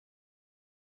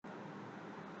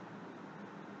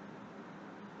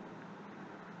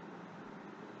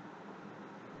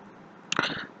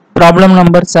Problem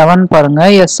number 7 பாருங்க.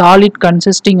 A solid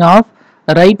consisting of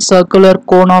right circular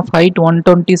cone of height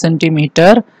 120 cm,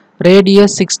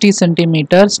 radius 60 cm,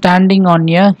 standing on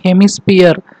a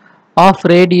hemisphere of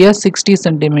radius 60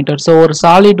 cm. So ஒரு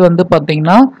solid வந்து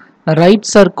பாத்தீங்கன்னா right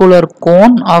circular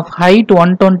cone of height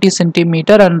 120 cm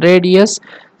and radius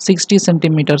 60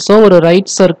 cm. So ஒரு right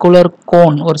circular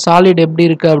cone ஒரு solid எப்படி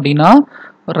இருக்கு அப்படின்னா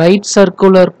right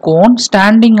circular cone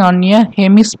standing on a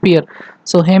hemisphere.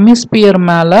 So hemisphere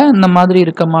மேல இந்த மாதிரி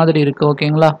இருக்க மாதிரி இருக்கு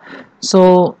ஓகேங்களா. So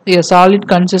a solid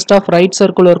consists of right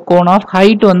circular cone of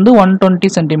height வந்து 120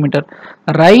 cm.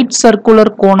 right circular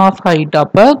cone of height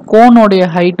அப்ப cone உடைய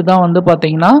height தான் வந்து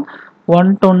பாத்தீங்கன்னா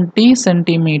 120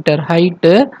 cm height,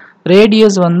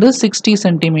 radius வந்து 60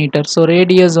 cm. So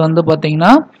radius வந்து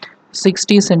பாத்தீங்கன்னா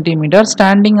 60 cm,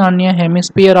 standing on a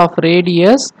hemisphere of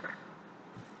radius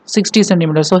 60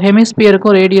 cm. So hemisphere ko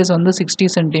radius வந்து 60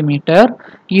 cm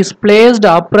is placed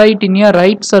upright in a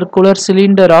right circular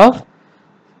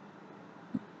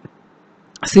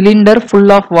cylinder full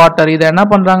of water. இது என்ன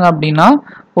பண்றாங்க அப்படின்னா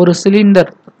ஒரு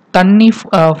சிலிண்டர் தண்ணி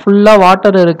ஃபுல்லா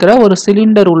வாட்டர் இருக்கிற ஒரு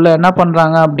சிலிண்டர் உள்ள என்ன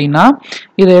பண்றாங்க அப்படின்னா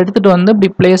இதை எடுத்துட்டு வந்து இப்படி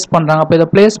பிளேஸ் பண்றாங்க. அப்ப இதை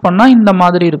பிளேஸ் பண்ணா இந்த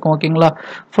மாதிரி இருக்கும் ஓகேங்களா.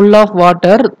 full of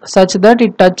water such that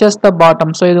it touches the bottom.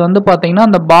 So இது வந்து பாத்தீங்கன்னா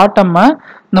அந்த பாட்டமை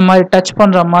இந்த மாதிரி டச்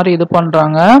பண்ற மாதிரி இது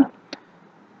பண்றாங்க.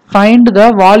 find the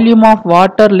volume of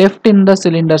water left in the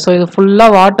cylinder. So இது ஃபுல்லா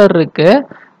வாட்டர் இருக்கு.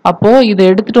 அப்போ இதை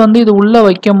எடுத்துட்டு வந்து இது உள்ள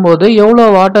வைக்கும் போது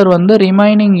எவ்வளவு வாட்டர் வந்து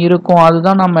ரிமைனிங் இருக்கும்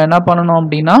அதுதான் நம்ம என்ன பண்ணணும்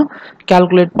அப்படின்னா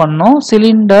கால்குலேட் பண்ணணும்.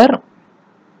 Cylinder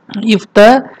if the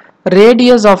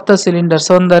radius of the cylinder,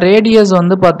 so இந்த radius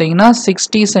வந்து பாத்தீங்கன்னா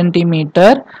 60 cm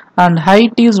and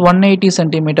height is 180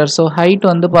 cm. so height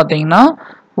வந்து பாத்தீங்கன்னா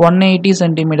 180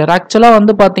 cm. ஆக்சுவலா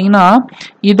வந்து பாத்தீங்கன்னா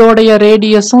இதோடைய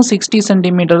ரேடியஸும் 60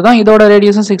 cm தான், இதோட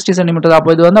ரேடியஸும் 60 cm. அப்போ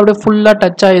இது வந்து அப்படியே ஃபுல்லா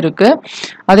டச் ஆயிருக்கு.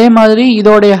 அதே மாதிரி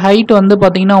இதோடைய ஹைட் வந்து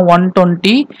பாத்தீங்கன்னா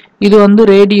 120, இது வந்து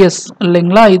ரேடியஸ்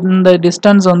இல்லைங்களா. இந்த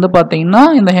டிஸ்டன்ஸ் வந்து பாத்தீங்கன்னா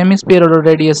இந்த ஹெமிஸ்பியரோட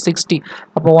ரேடியஸ் 60.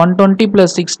 அப்போ 120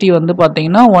 plus 60 வந்து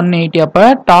பாத்தீங்கன்னா 180. அப்ப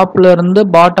டாப்ல இருந்து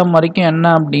பாட்டம் வரைக்கும் என்ன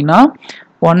அப்படின்னா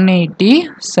 180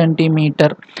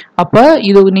 சென்டிமீட்டர். அப்ப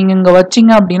இது நீங்க இங்க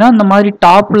வச்சீங்க அப்படின்னா இந்த மாதிரி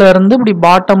டாப்ல இருந்து இப்படி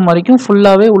பாட்டம் வரைக்கும்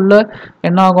ஃபுல்லாவே உள்ள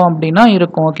என்ன ஆகும் அப்படின்னா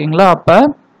இருக்கும் ஓகேங்களா. அப்ப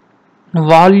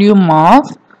volume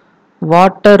of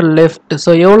water left, so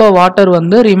எவ்வளோ வாட்டர்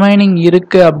வந்து ரிமைனிங்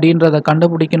இருக்கு அப்படின்றத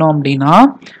கண்டுபிடிக்கணும் அப்படின்னா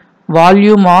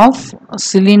வால்யூம் ஆஃப்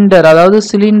சிலிண்டர், அதாவது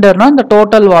சிலிண்டர்னா இந்த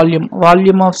total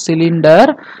volume of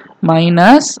cylinder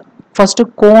minus first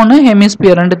cone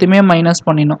hemisphere ரெண்டுத்தையுமே மைனஸ்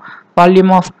பண்ணிடணும்.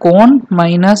 Volume of cone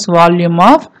minus volume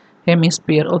of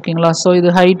hemisphere ஓகேங்களா. ஸோ இது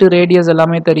ஹைட்டு ரேடியஸ்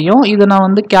எல்லாமே தெரியும். இது நான்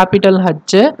வந்து கேபிட்டல்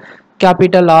ஹச்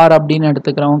கேபிட்டல் ஆர் அப்படின்னு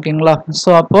எடுத்துக்கிறேன் ஓகேங்களா. ஸோ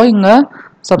அப்போ இங்கே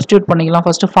சப்ஸ்டியூட் பண்ணிக்கலாம்.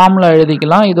 ஃபர்ஸ்ட் ஃபார்முலா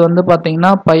எழுதிக்கலாம். இது வந்து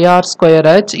பார்த்தீங்கன்னா πr ஸ்கொயர்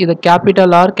ஹெச், இது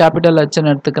கேபிட்டல் ஆர் கேபிட்டல்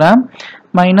ஹெச்னு எடுத்துக்கிறேன்.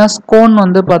 மைனஸ் கோன்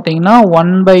வந்து பார்த்தீங்கன்னா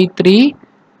 1/3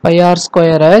 πr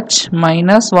square H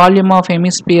minus volume of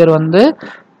hemisphere வந்து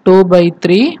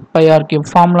 2/3 πr கியூப்.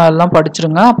 ஃபார்முலா எல்லாம்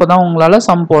படிச்சிருங்க, அப்போதான் உங்களால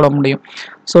சம் போட முடியும்.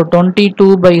 So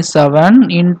 22/7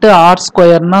 into R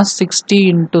ஸ்கொயர்னா 60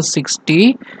 into 60,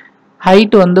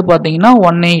 height வந்து பார்த்தீங்கன்னா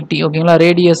 180 ஓகேங்களா.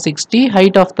 Radius 60,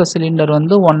 height of the cylinder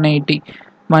வந்து 180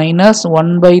 minus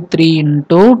 1/3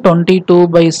 into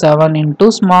 22/7 into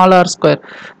small R square.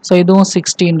 So இதுவும்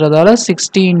 60ன்றதால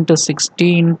 60 இன்ட்டு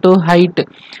 60 இன்ட்டு ஹைட்,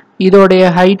 இதோடைய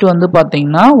ஹைட் வந்து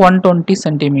பார்த்தீங்கன்னா 120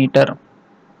 centimetre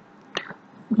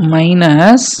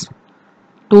minus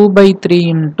 2/3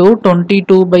 into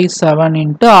 22/7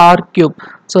 into r cube.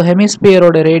 So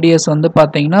ஹெமிஸ்பியரோட radius வந்து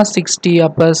பார்த்தீங்கன்னா 60.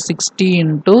 அப்போ 60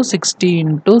 into 60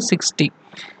 into 60.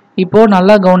 இப்போ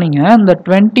நல்லா கவனிங்க, இந்த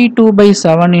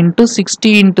 22/7 into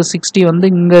 60 into 60 வந்து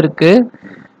இங்கே இருக்கு,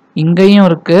 இங்கேயும்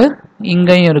இருக்கு,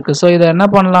 இங்கேயும் இருக்கு. ஸோ இதை என்ன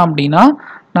பண்ணலாம் அப்படின்னா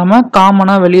நம்ம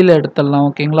காமனாக வெளியில் எடுத்துடலாம்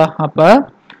ஓகேங்களா. அப்போ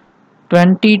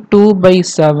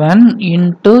 22/7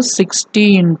 into 60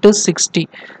 into 60.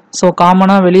 ஸோ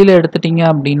காமனாக வெளியில் எடுத்துட்டீங்க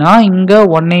அப்படின்னா இங்கே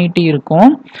 180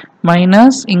 இருக்கும்,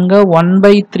 மைனஸ் இங்கே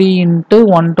 1/3 into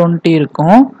 120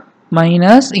 இருக்கும்,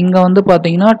 மைனஸ் இங்கே வந்து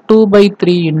பார்த்தீங்கன்னா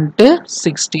 2/3 into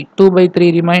 60. 2/3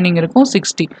 ரிமைனிங் இருக்கும்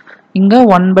 60. இங்கே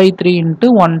 1/3 into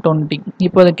 120.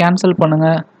 இப்போ அதை கேன்சல் பண்ணுங்க.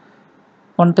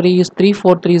 1 3 is 3,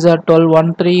 4 3s are 12,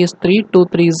 1 3 is 3, 2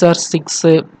 3s are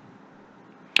 6.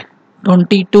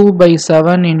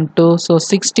 22/7 into, so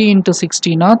 60 into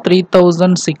 60 na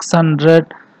 3600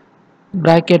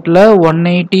 bracketல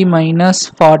 180 minus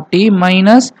 40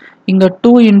 minus இங்க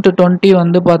 2 into 20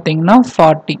 வந்து பாத்தீங்கன்னா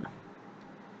 40.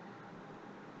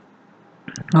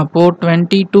 அப்போ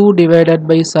 22 divided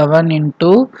by 7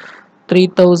 into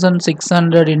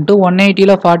 3600 into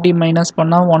 180ல 40 minus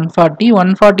பண்ணா 140,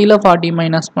 140ல 40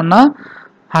 minus பண்ணா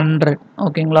 100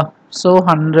 ஓகேங்களா. so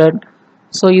 100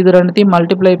 ஸோ இது ரெண்டுத்தையும்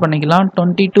மல்டிப்ளை பண்ணிக்கலாம்.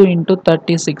 22 into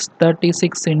 36,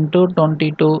 36 into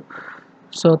 22.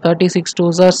 So 36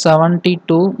 2s are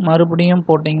 72. மறுபடியும்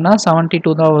போட்டிங்கன்னா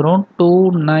 72 தான் வரும்.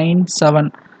 297.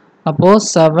 அப்போது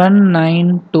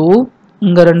 792.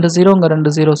 இங்கே 2 0, இங்கே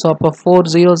 2 0. ஸோ அப்போ 4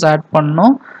 zeros ஆட்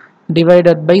பண்ணோம்.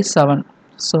 Divided by 7.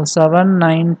 ஸோ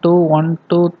 792 1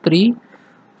 2 3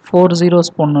 4 zeros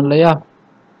போடணும் இல்லையா?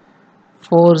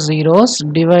 4 zeros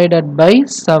divided by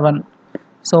 7.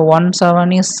 So 1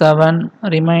 7 is 7,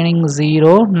 remaining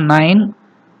 0, 9.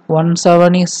 1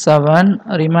 7 is 7,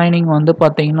 remaining வந்து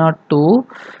பார்த்தீங்கன்னா 2.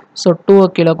 So 2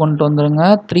 கீழே கொண்டு வந்துருங்க.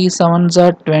 3 7s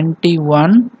are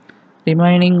 21,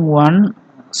 remaining 1.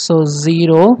 So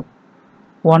 0.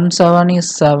 1 7 is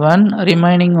 7,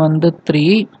 remaining வந்து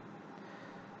 3.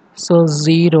 So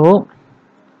 0.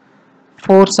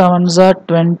 4 7s are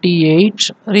 28,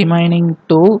 remaining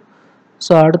 2.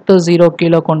 So அடுத்த 0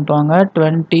 கீழே கொண்டு வாங்க.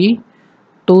 20.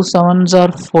 2 7s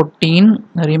are 14,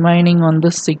 remaining வந்து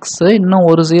 6. இன்னும்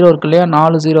ஒரு 0 இருக்கு இல்லையா?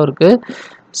 4 0 இருக்கு.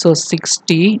 So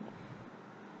 60.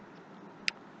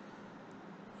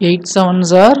 8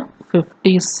 7s are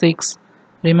 56,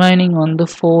 remaining வந்து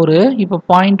 4. இப்போ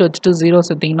பாயிண்ட் வச்சுட்டு 0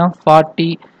 சேர்த்திங்கன்னா 40.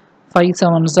 5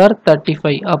 7s are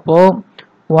 35. அப்போ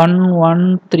 1 1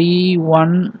 3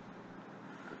 1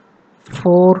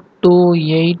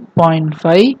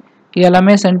 428.5. இது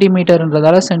எல்லாமே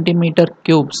சென்டிமீட்டர்ன்றதால சென்டிமீட்டர்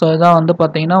கியூப். ஸோ இதான் வந்து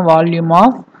பார்த்தீங்கன்னா வால்யூம்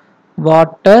ஆஃப்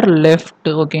வாட்டர் லெஃப்ட்.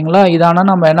 ஓகேங்களா? இதானா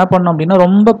நம்ம என்ன பண்ணோம் அப்படின்னா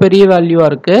ரொம்ப பெரிய வேல்யூவாக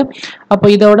இருக்குது. அப்போ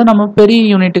இதோட நம்ம பெரிய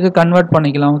யூனிட்டுக்கு கன்வெர்ட்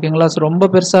பண்ணிக்கலாம். ஓகேங்களா? ஸோ ரொம்ப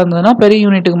பெருசாக இருந்ததுன்னா பெரிய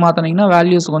யூனிட்டுக்கு மாற்றினீங்கன்னா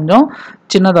வேல்யூஸ் கொஞ்சம்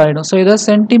சின்னதாகிடும். ஸோ இதை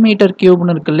சென்டிமீட்டர்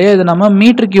கியூப்னு இருக்கு இல்லையா? இதை நம்ம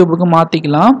மீட்டர் கியூபுக்கு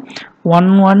மாற்றிக்கலாம்.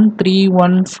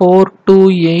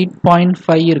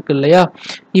 1131428.5 இருக்கு இல்லையா?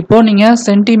 இப்போ நீங்கள்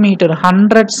சென்டிமீட்டர்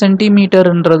 100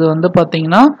 சென்டிமீட்டர்ன்றது வந்து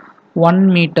பார்த்தீங்கன்னா 1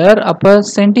 மீட்டர். அப்போ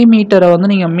சென்டிமீட்டரை வந்து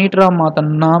நீங்கள் மீட்டராக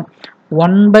மாற்றணும்னா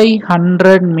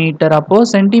 1/100 மீட்டர். அப்போது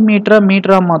சென்டிமீட்டரை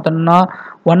மீட்டராக மாற்றணும்னா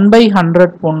 1/100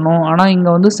 போடணும். ஆனால் இங்கே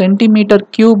வந்து சென்டிமீட்டர்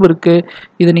கியூப் இருக்குது.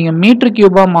 இது நீங்கள் மீட்டர்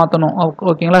கியூபாக மாற்றணும்.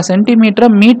 ஓகேங்களா? சென்டிமீட்டரை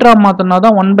மீட்டராக மாற்றினா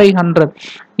தான் 1/100.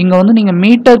 இங்கே வந்து நீங்கள்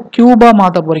மீட்டர் கியூபாக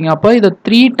மாற்ற போகிறீங்க. அப்போ இதை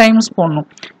 3 டைம்ஸ் போடணும்.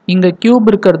 இங்கே கியூப்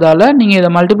இருக்கிறதால நீங்கள்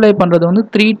இதை மல்டிப்ளை பண்ணுறது வந்து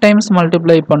 3 டைம்ஸ்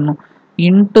மல்டிப்ளை பண்ணணும்.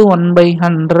 Into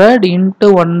 1/100 into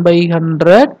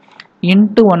 1/100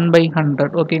 into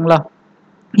 1/100. ஓகேங்களா?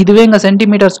 இதுவே இங்கே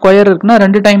சென்டிமீட்டர் ஸ்கொயர் இருக்குன்னா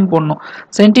 2 டைம் போடணும்.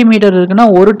 சென்டிமீட்டர் இருக்குன்னா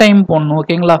 1 டைம் போடணும்.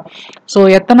 ஓகேங்களா? ஸோ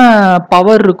எத்தனை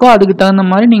பவர் இருக்கோ அதுக்கு தகுந்த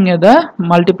மாதிரி நீங்கள் இதை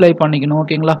மல்டிப்ளை பண்ணிக்கணும்.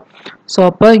 ஓகேங்களா? ஸோ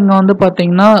அப்போ இங்கே வந்து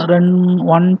பார்த்தீங்கன்னா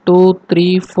 1 2 3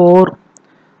 4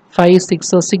 5 6.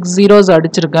 ஸோ 6 zeros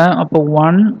அடிச்சிருக்கேன். அப்போ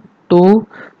 1 2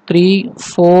 3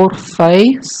 4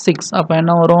 5 6. அப்போ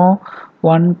என்ன வரும்?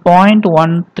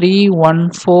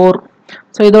 1.1314.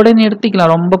 ஸோ இதோட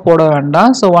நிறுத்திக்கலாம், ரொம்ப போட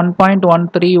வேண்டாம். So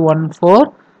 1.1314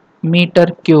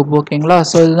 metre cube. ஓகேங்களா?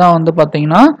 ஸோ இதுதான் வந்து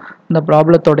பார்த்தீங்கன்னா இந்த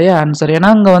ப்ராப்ளத்தோடைய ஆன்சர். ஏன்னா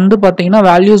இங்கே வந்து பார்த்தீங்கன்னா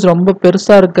வேல்யூஸ் ரொம்ப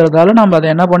பெருசாக இருக்கிறதால நம்ம அதை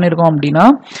என்ன பண்ணியிருக்கோம் அப்படின்னா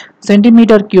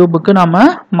சென்டிமீட்டர் கியூபுக்கு நம்ம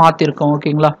மாற்றிருக்கோம்.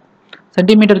 ஓகேங்களா?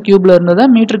 சென்டிமீட்டர் கியூப்ல இருந்ததை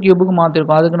மீட்டர் கியூபுக்கு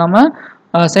மாற்றிருக்கோம். அதுக்கு நம்ம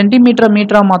சென்டிமீட்டரை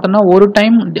மீட்டராக மாற்றினா ஒரு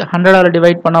டைம் 100ஆல்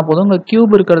டிவைட் பண்ணால் போதும். இங்கே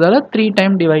கியூப் இருக்கிறதால 3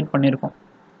 டைம் டிவைட் பண்ணியிருக்கோம்.